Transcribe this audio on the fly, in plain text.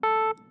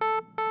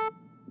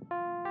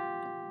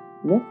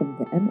Welcome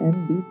to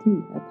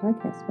MMBT, a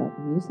podcast about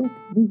music,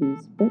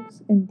 movies,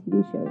 books, and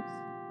TV shows.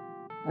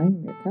 I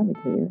am your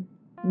commentator,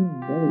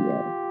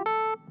 Emilio.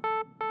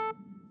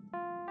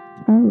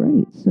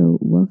 Alright, so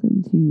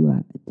welcome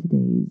to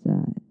today's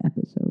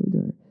episode,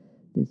 or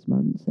this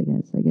month's, I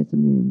guess. I guess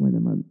I'm doing one a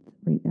month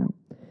right now.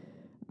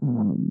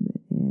 And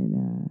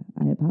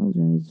I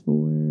apologize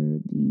for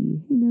the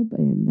hang-up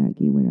and not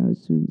getting one out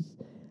as soon as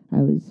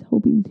I was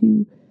hoping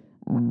to.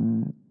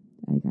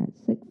 I got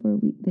sick for a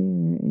week there,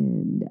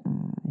 and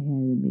I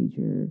had a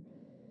major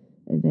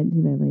event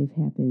in my life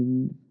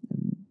happen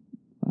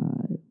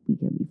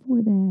weekend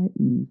before that,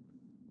 and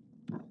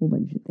a whole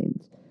bunch of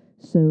things.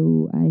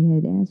 So I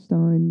had asked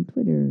on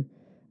Twitter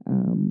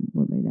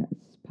what my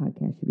next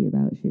podcast should be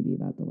about. Should it be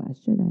about The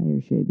Last Jedi,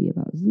 or should it be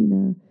about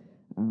Xena?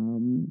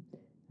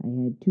 I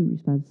had 2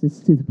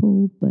 responses to the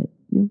poll, but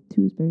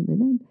 2 is better than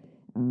none.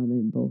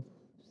 And both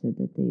said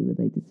that they would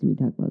like to see me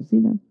talk about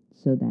Xena.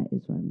 So that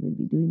is what I'm going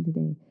to be doing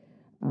today.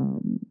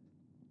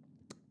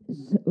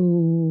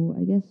 So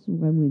I guess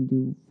what I'm going to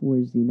do for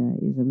Xena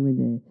is I'm going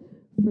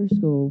to first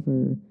go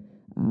over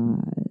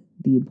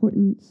the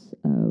importance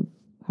of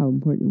how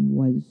important it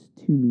was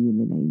to me in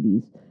the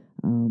 90s,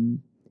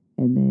 and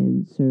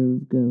then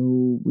sort of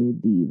go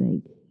with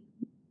the,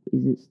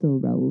 is it still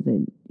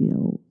relevant,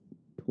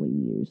 20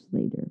 years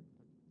later.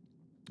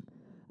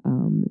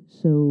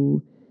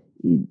 So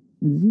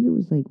Xena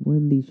was one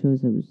of these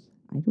shows that was,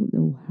 I don't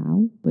know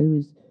how, but it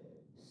was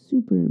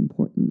super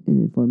important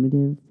and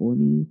informative for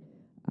me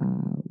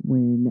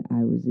when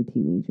I was a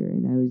teenager.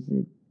 And I was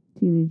a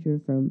teenager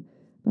from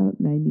about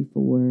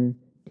 94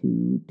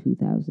 to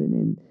 2000.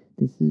 And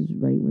this is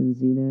right when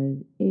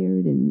Xena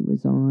aired and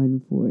was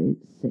on for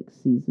its 6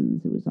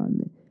 seasons. It was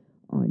on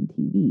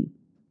TV.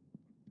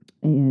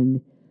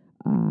 And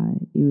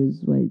it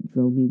was what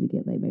drove me to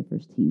get my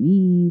first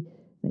TV,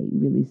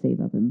 really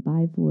save up and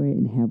buy for it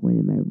and have one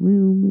in my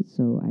room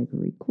so I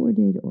could record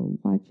it or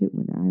watch it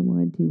when I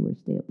wanted to, or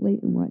stay up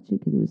late and watch it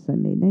because it was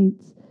Sunday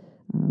nights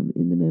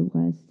in the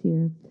Midwest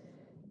here.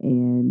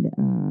 And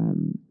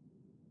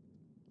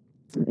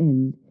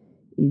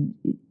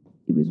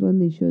it was one of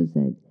these shows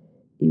that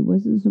it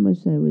wasn't so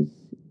much that I was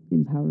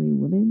empowering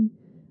women.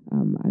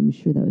 I'm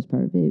sure that was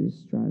part of it. It was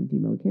strong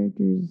female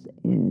characters,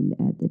 and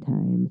at the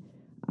time,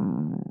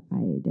 I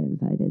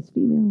identified as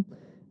female,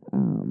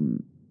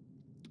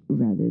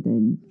 rather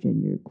than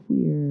gender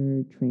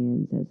queer,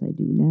 trans, as I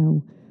do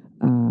now.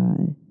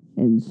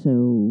 And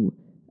so,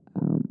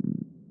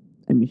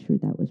 I'm sure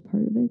that was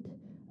part of it.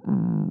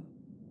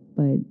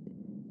 But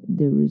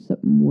there was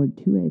something more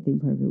to it. I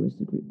think part of it was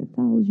the Greek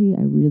mythology.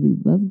 I really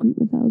love Greek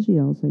mythology.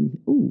 And all of a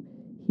sudden,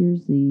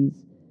 here's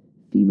these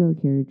female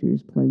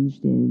characters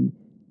plunged in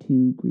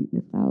to Greek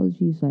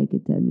mythology, so I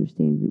get to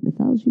understand Greek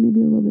mythology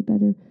maybe a little bit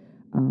better.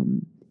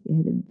 It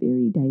had a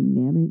very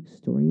dynamic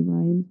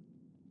storyline.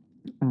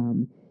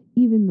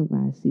 Even the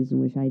last season,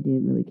 which I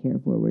didn't really care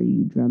for, where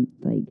you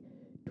jumped 20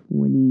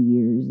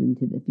 years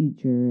into the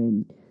future,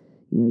 and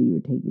you were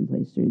taking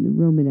place during the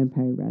Roman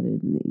Empire rather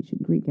than the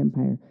ancient Greek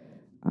Empire.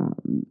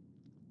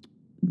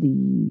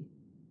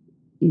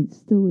 It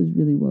still was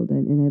really well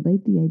done, and I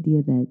liked the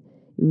idea that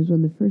it was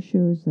one of the first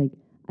shows. I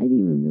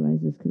didn't even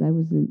realize this because I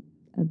wasn't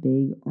a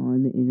big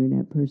on the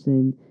internet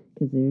person,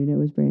 because the internet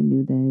was brand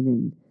new then,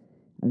 and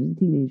I was a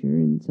teenager,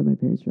 and so my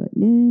parents were like,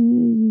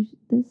 "No,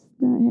 let's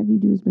not have you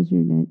do as much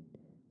internet.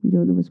 We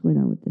don't know what's going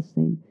on with this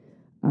thing."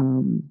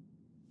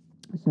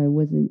 So I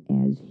wasn't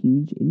as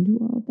huge into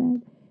all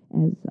that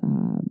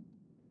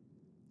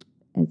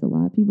as a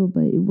lot of people,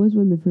 but it was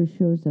one of the first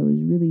shows that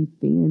was really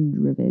fan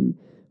driven,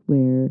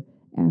 where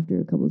after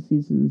a couple of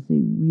seasons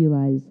they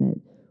realized that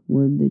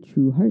one of the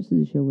true hearts of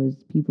the show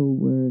was people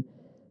were,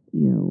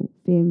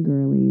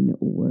 fangirling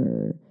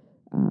or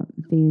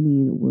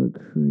fanning or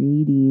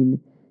creating,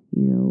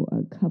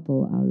 a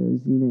couple out of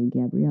Xena and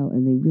Gabrielle,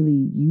 and they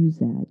really used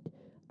that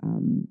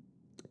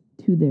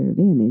to their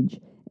advantage.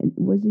 And it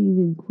wasn't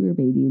even queer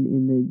baiting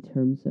in the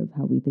terms of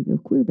how we think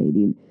of queer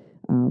baiting.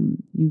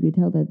 You could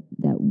tell that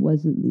that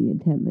wasn't the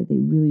intent, that they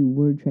really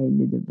were trying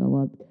to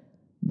develop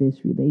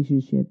this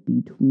relationship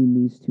between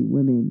these 2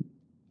 women.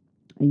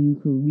 And you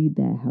could read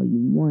that how you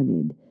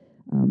wanted.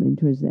 And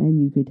towards the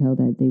end, you could tell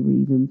that they were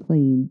even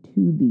playing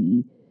to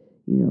the,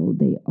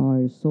 they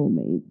are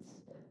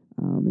soulmates.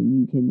 And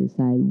you can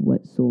decide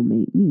what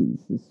soulmate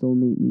means. Does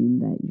soulmate mean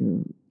that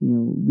you're,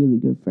 really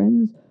good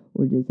friends?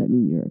 Or does that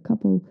mean you're a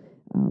couple?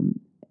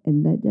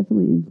 And that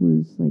definitely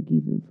influenced,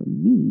 even for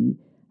me,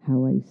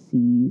 how I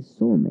see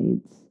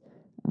soulmates.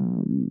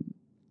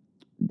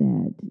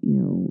 That,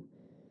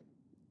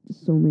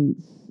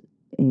 soulmates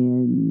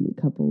and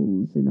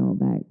couples and all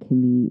that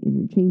can be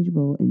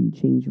interchangeable and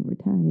change over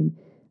time.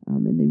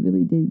 And they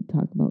really did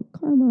talk about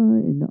karma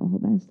and all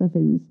that stuff.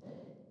 And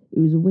it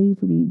was a way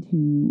for me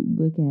to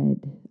look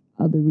at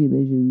other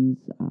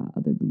religions,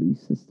 other belief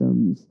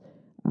systems,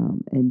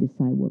 and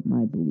decide what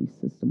my belief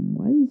system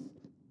was,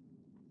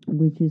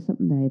 which is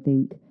something that I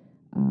think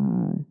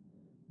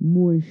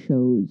more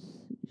shows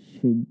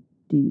should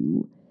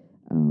do.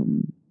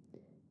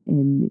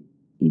 And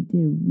it did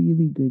a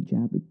really good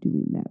job of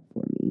doing that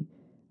for me.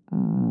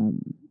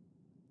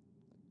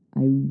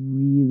 I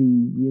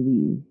really,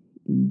 really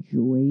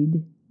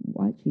enjoyed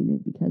watching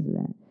it because of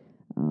that.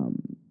 Um,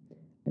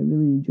 I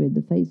really enjoyed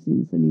the fight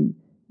scenes. I mean,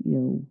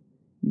 you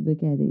look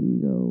at it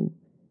and you go,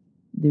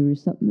 there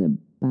was something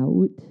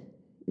about,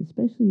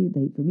 especially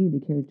like for me, the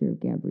character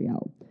of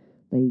Gabrielle.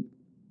 Like,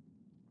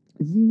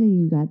 Xena,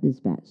 you got this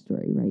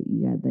backstory, right?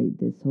 You got like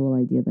this whole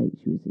idea like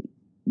she was a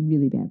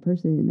really bad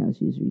person and now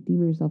she's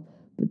redeeming herself.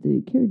 But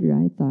the character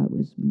I thought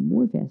was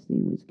more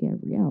fascinating was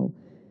Gabrielle,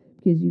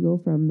 because you go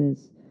from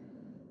this,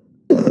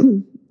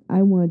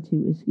 I want to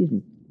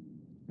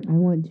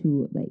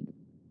like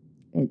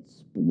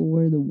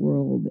explore the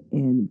world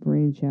and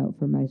branch out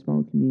from my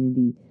small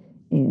community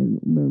and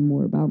learn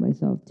more about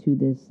myself, to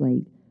this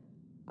like,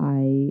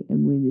 I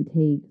am going to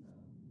take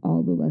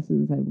all the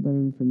lessons I've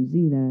learned from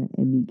Xena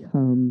and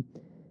become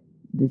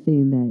the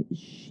thing that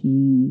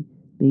she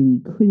maybe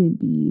couldn't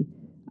be.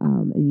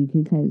 And you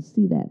can kind of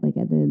see that, like,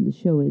 at the end of the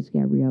show, is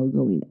Gabrielle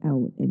going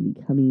out and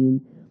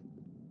becoming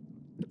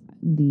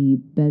the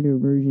better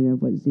version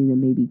of what Xena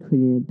maybe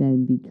couldn't have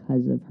been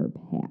because of her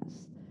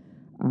past.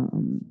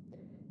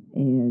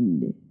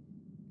 And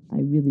I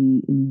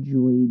really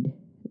enjoyed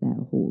that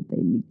whole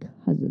thing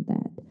because of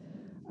that.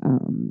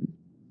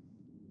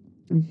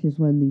 It's just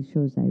one of these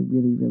shows I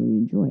really, really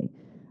enjoy.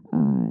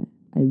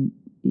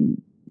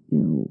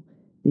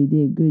 They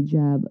did a good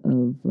job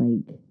of,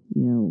 like,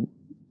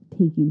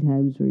 taking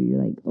times where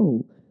you're like,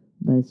 oh,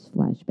 let's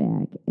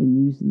flashback,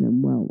 and using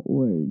them well,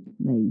 or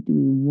like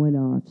doing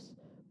one-offs,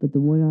 but the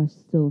one-offs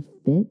still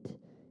fit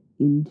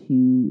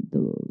into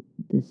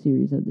the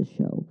series of the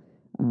show.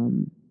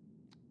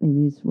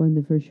 And it's one of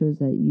the first shows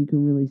that you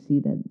can really see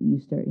that you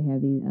start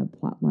having a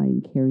plot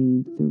line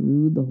carrying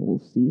through the whole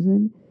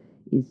season.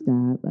 It's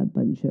not a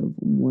bunch of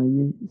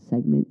one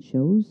segment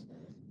shows,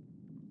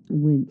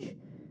 which,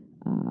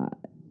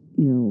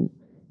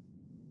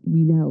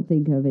 we now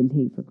think of and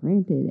take for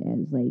granted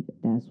as like,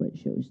 that's what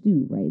shows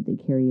do, right? They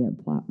carry a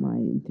plot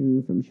line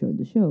through from show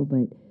to show,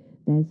 but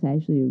that's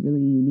actually a really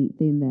unique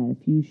thing that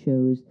a few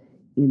shows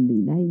in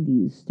the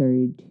 90s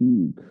started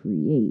to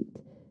create,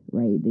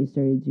 right? They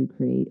started to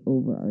create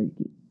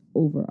overarchs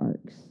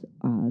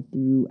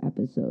through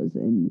episodes,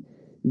 and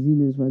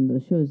Xena is one of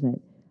those shows that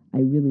I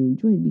really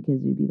enjoyed,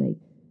 because it'd be like,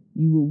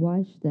 you would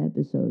watch the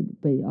episode,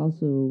 but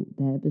also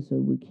that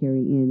episode would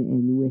carry in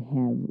and would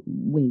have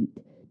weight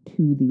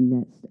to the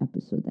next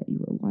episode that you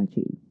were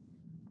watching.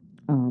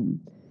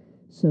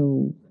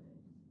 So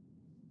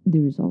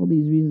there's all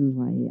these reasons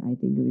why I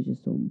think it was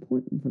just so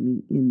important for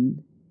me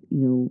in,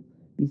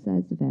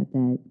 besides the fact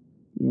that,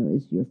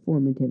 it's your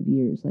formative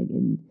years, like,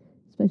 and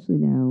especially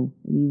now,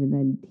 and even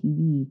then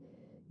TV,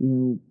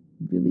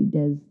 really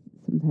does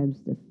sometimes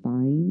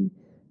define,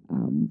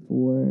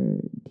 for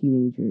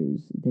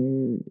teenagers,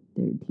 their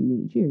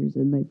teenage years.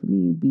 And like for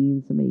me,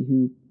 being somebody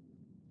who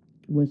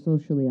was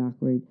socially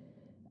awkward,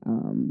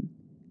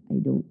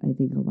 I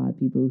think a lot of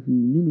people who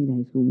knew me in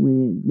high school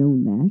wouldn't have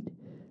known that,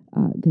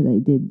 because I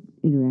did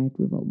interact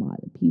with a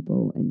lot of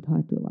people and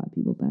talk to a lot of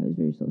people, but I was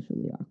very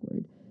socially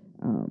awkward,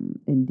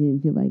 and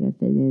didn't feel like I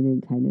fit in,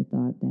 and kind of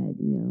thought that,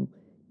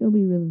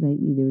 nobody really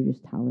liked me. They were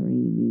just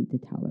tolerating me to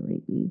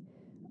tolerate me.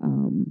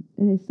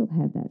 And I still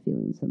have that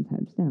feeling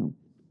sometimes now.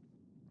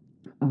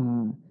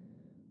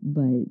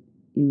 But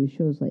it was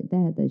shows like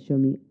that that show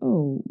me,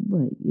 oh,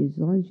 but as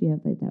long as you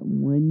have like that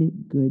one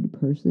good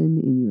person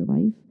in your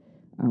life,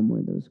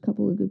 or those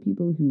couple of good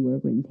people who are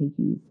going to take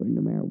you for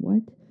no matter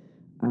what,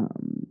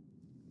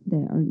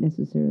 that aren't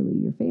necessarily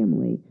your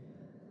family,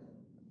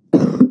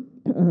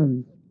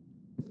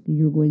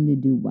 you're going to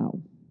do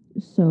well.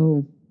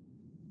 So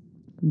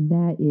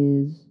that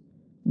is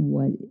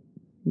what,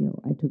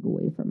 I took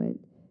away from it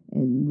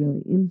and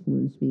really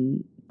influenced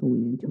me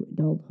going into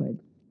adulthood.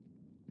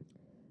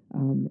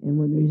 And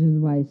one of the reasons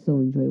why I still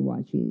enjoy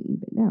watching it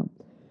even now.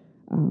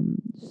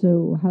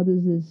 So how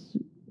does this,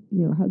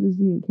 how does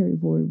it carry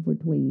forward for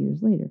 20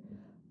 years later?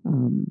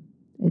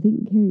 I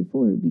think it carried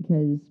forward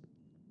because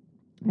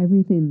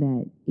everything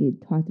that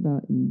it talked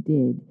about and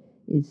did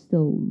is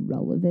still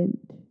relevant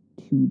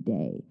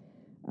today.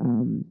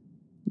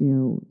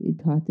 It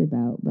talked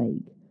about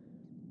like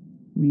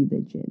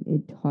religion.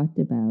 It talked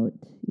about,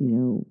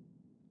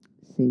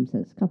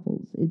 same-sex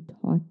couples. It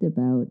talked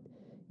about,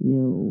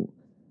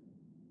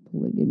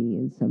 polygamy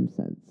in some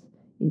sense.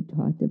 It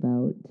talked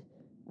about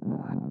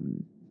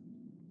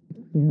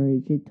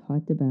marriage. It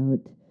talked about,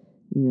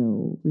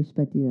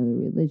 respecting other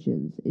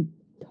religions. It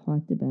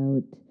talked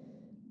about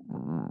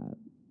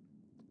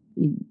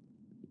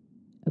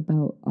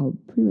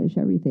pretty much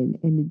everything,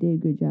 and it did a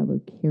good job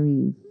of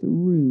carrying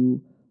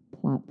through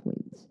plot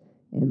points.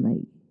 And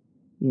like,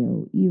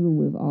 even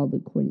with all the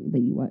corny that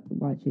you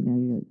watch it now,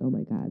 you're like, oh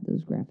my god,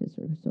 those graphics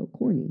are so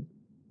corny.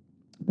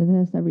 But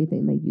that's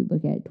everything. Like, you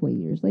look at it 20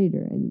 years later,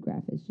 and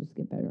graphics just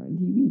get better on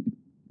TV,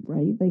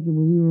 right? Like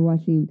when we were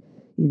watching,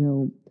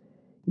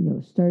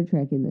 Star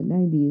Trek in the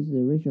 90s, the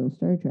original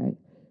Star Trek,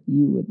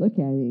 you would look at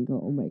it and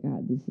go, oh my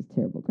god, this is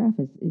terrible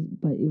graphics.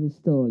 But it was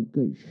still a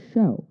good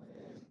show.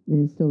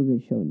 And it's still a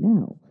good show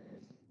now.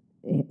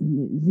 And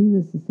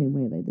Xena's the same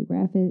way. Like the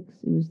graphics,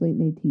 it was late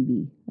night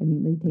TV. I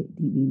mean, late night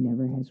TV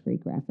never has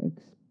great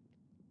graphics.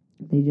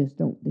 They just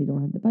don't. They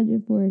don't have the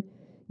budget for it.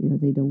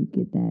 They don't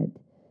get that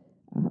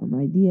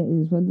idea.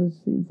 And it's one of those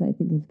things I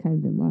think has kind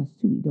of been lost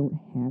too. We don't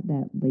have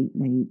that late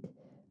night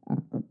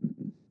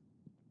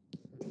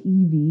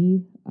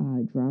TV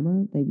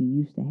drama that we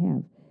used to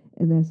have,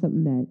 and that's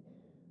something that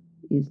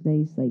is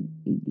nice. Like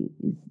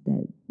is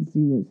that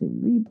Xena's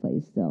in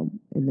replay still,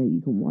 and that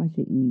you can watch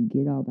it and you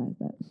get all that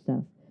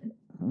stuff,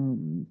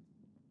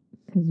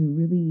 because it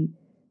really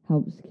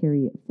helps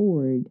carry it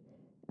forward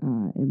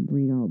and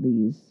bring all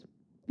these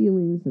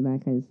feelings and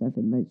that kind of stuff,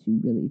 and lets you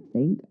really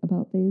think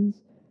about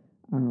things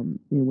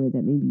in a way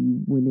that maybe you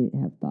wouldn't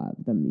have thought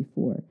of them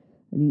before.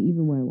 I mean,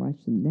 even when I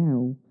watch them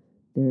now,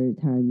 there are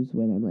times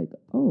when I'm like,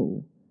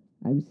 oh,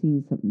 I'm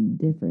seeing something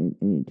different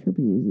and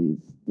interpreting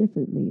these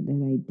differently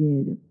than I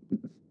did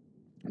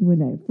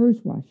when I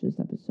first watched this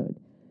episode.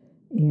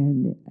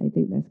 And I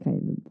think that's kind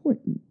of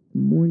important. The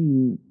more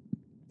you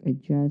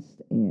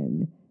adjust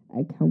and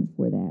account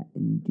for that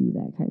and do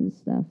that kind of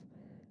stuff.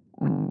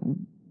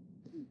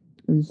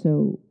 And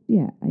so,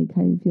 yeah, I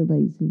kind of feel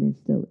like Xena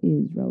still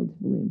is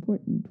relatively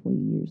important 20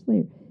 years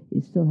later.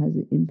 It still has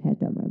an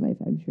impact on my life.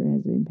 I'm sure it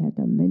has an impact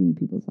on many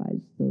people's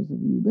lives, those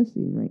of you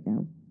listening right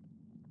now.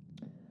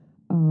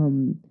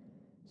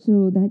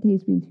 So that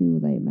takes me to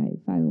like my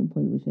final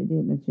point, which I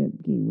didn't mention at the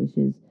beginning, which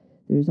is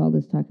there's all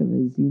this talk of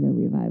a Xena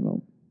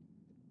revival.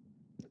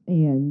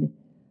 And,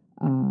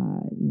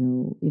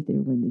 if they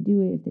were going to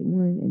do it, if they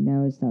weren't, and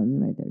now it's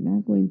sounding like they're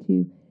not going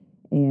to.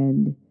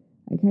 And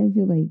I kind of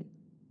feel like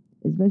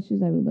as much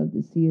as I would love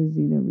to see a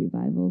Xena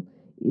revival,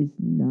 is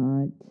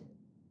not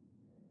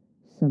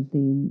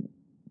something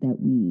that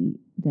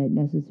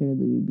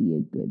necessarily would be a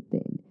good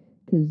thing.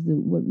 Because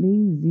what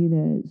made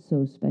Xena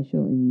so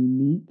special and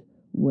unique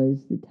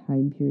was the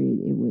time period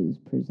it was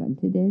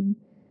presented in.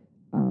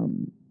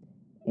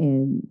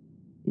 And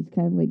it's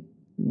kind of like,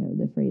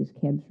 the phrase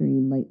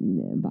capturing lightning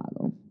in a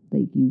bottle.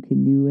 Like you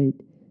can do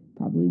it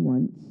probably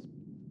once.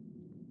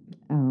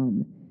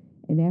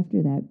 And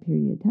after that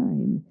period of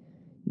time,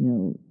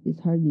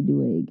 it's hard to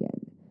do it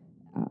again.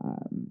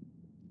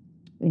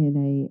 And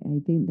I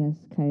think that's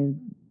kind of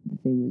the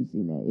thing with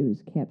Xena. It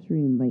was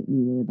capturing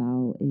lightning in a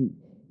bottle.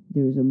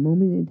 There was a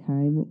moment in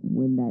time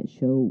when that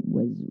show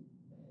was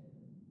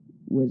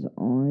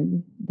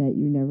on that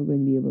you're never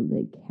going to be able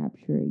to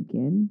capture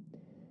again.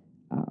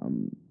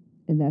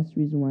 And that's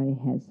the reason why it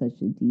has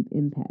such a deep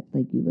impact.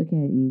 Like you look at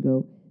it and you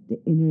go,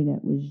 the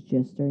internet was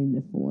just starting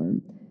to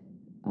form.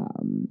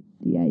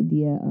 The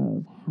idea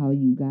of how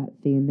you got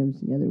fandoms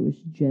together was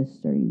just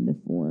starting to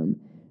form.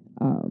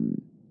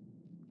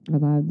 A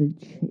lot of the,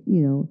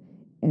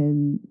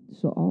 and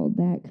so all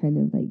that kind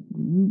of like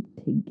grouped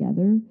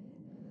together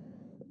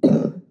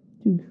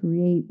to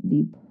create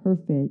the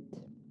perfect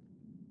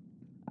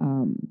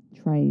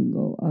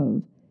triangle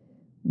of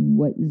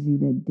what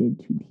Xena did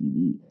to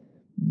TV.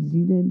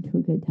 Xena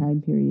took a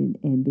time period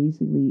and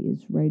basically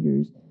its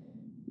writers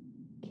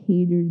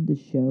catered the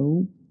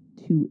show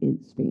to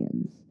its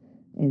fans.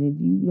 And if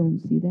you don't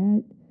see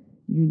that,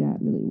 you're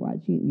not really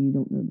watching it and you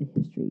don't know the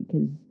history.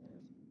 Because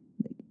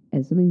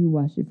as somebody who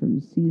watched it from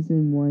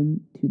season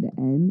 1 to the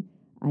end,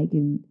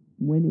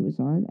 when it was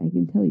on, I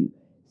can tell you,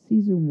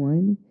 season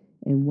 1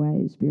 and what I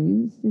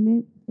experienced in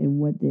it and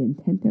what the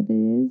intent of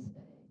it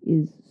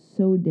is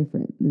so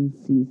different than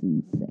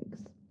season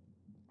 6.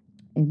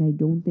 And I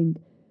don't think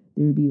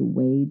there would be a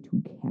way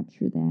to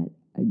capture that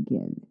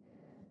again.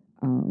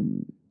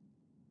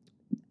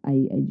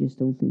 I just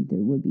don't think there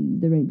would be.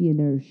 There might be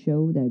another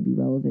show that would be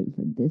relevant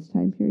for this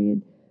time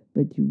period,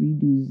 but to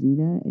redo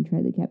Xena and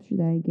try to capture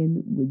that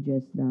again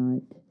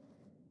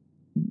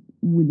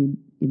wouldn't,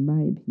 in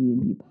my opinion,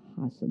 be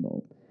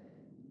possible.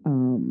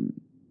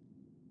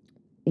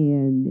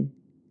 And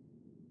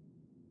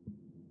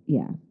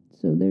yeah,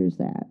 so there's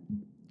that.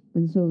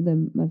 And so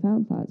then my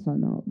final thoughts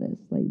on all this,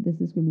 like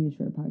this is going to be a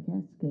short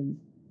podcast because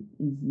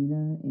it's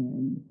Xena,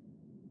 and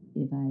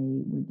if I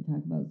were to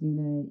talk about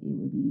Xena, it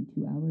would be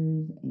 2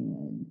 hours,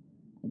 and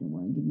I don't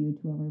want to give you a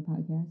 2-hour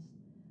podcast.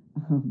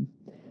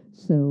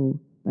 So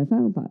my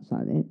final thoughts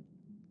on it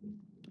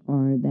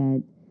are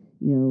that,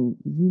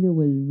 Xena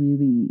was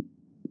really,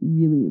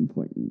 really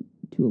important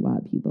to a lot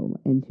of people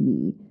and to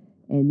me,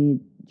 and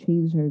it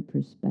changed our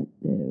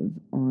perspective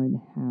on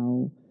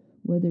how,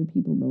 whether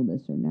people know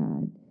this or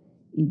not,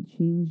 it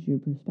changed your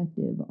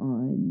perspective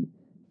on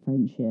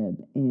friendship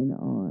and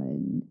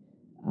on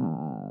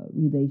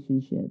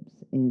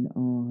relationships and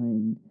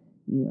on,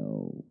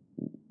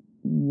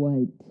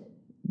 what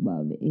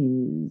love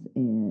is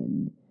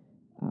and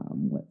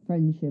what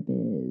friendship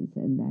is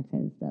and that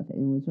kind of stuff.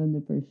 And it was one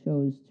of the first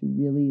shows to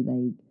really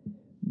like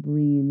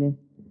bring,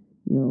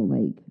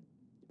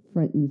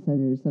 front and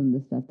center some of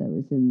the stuff that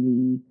was in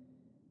the,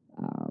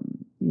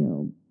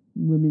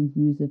 women's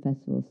music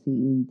festival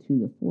scene to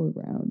the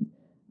foreground.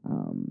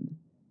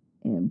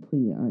 And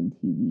putting it on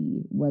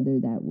TV, whether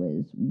that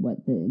was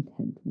what the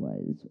intent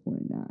was or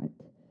not.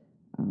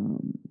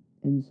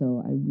 And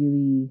so I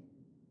really,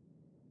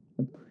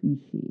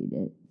 appreciate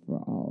it for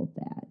all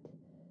of that.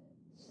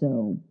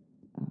 So,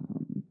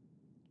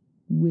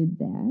 with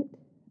that,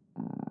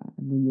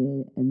 I'm going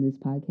to end this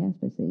podcast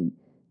by saying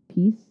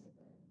peace,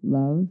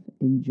 love,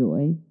 and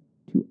joy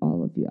to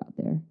all of you out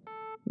there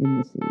in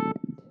listening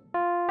land.